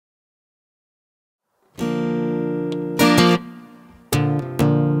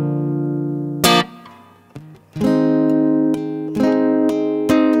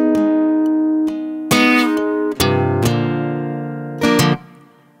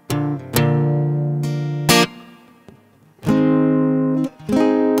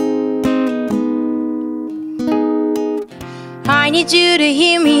I need you to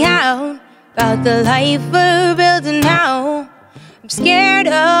hear me out about the life we're building now. I'm scared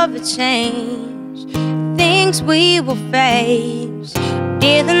of the change, the things we will face,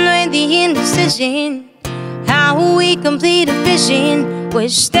 dealing with the indecision, how will we complete a vision?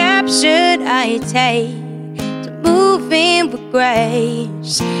 Which steps should I take to move in with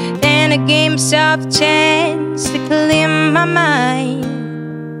grace? Then I gave myself a chance to clear my mind,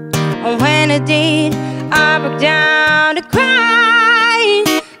 and when I did, I broke down to cry,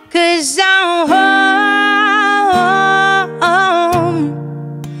 'cause I'm home.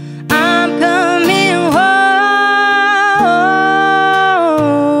 I'm coming home.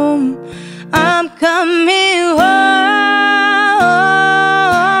 I'm coming home.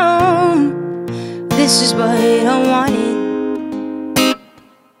 This is what I wanted,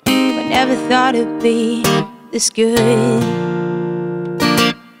 but never thought it'd be this good.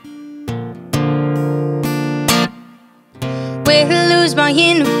 Will I lose my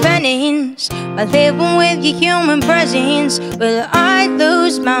independence by living with your human presence? Will I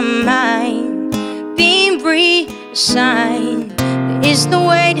lose my mind being reassigned? There is no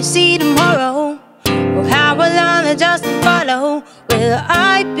way to see tomorrow, or how will all the dust follow? Will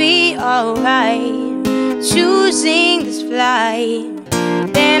I be alright choosing this flight?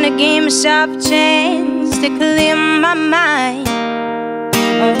 Then I gave myself a chance to clear my mind,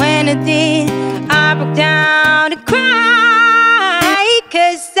 and when I did, I broke down to cry,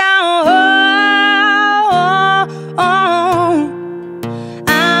 'cause I'm home.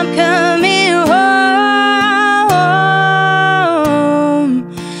 I'm coming home.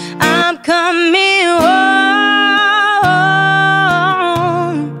 I'm coming home.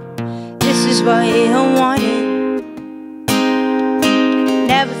 This is what I wanted,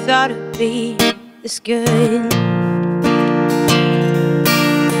 never thought it'd be this good.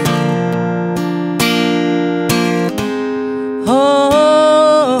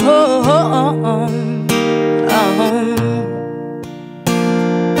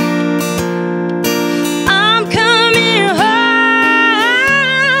 I'm coming home.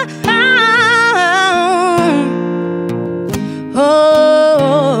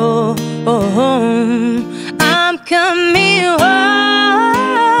 I'm coming home.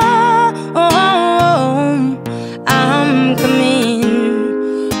 I'm coming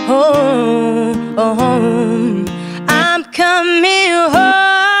home. I'm coming home.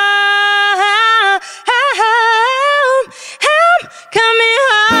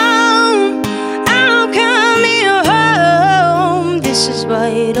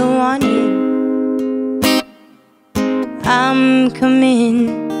 What I wanted, I'm coming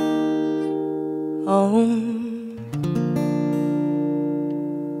home.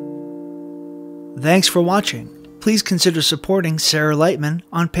 Thanks for watching. Please consider supporting Sarah Lightman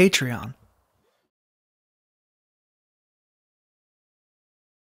on Patreon.